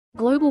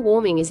Global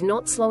warming is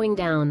not slowing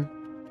down.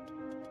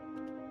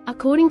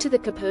 According to the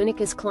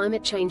Copernicus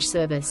Climate Change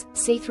Service,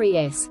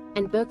 C3S,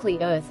 and Berkeley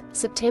Earth,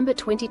 September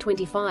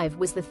 2025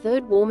 was the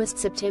third warmest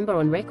September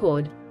on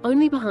record,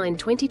 only behind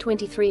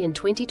 2023 and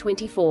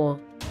 2024.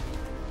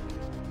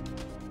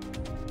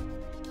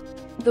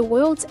 The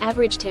world's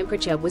average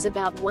temperature was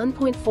about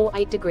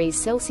 1.48 degrees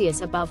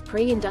Celsius above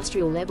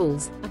pre-industrial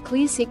levels, a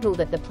clear signal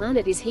that the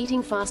planet is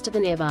heating faster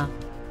than ever.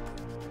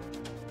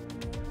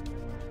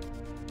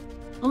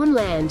 On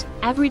land,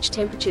 average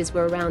temperatures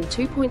were around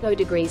 2.0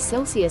 degrees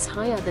Celsius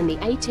higher than the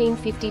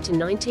 1850 to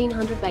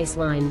 1900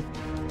 baseline.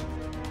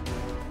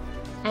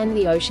 And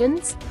the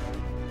oceans?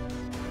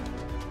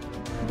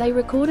 They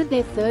recorded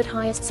their third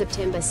highest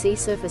September sea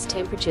surface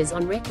temperatures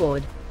on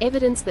record,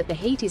 evidence that the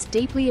heat is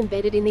deeply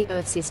embedded in the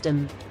Earth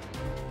system.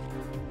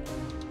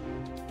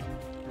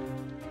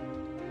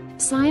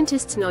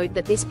 Scientists note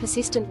that this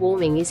persistent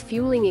warming is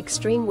fueling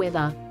extreme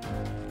weather,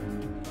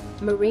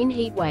 marine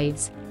heat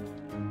waves,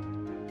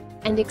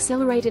 and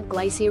accelerated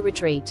glacier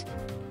retreat.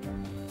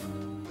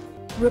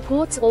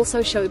 Reports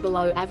also show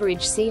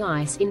below-average sea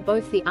ice in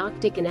both the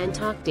Arctic and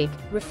Antarctic,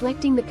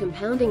 reflecting the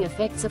compounding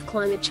effects of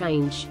climate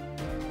change.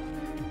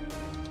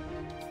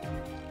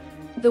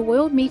 The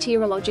World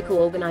Meteorological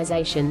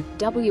Organization,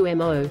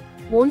 WMO,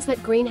 warns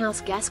that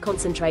greenhouse gas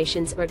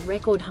concentrations are at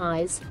record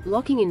highs,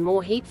 locking in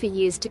more heat for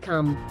years to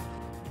come.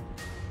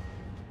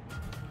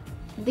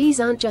 These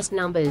aren't just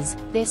numbers,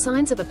 they're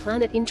signs of a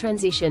planet in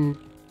transition.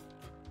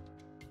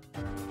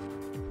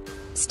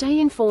 Stay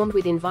informed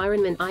with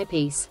Environment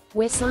Eyepiece,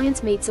 where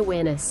science meets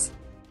awareness.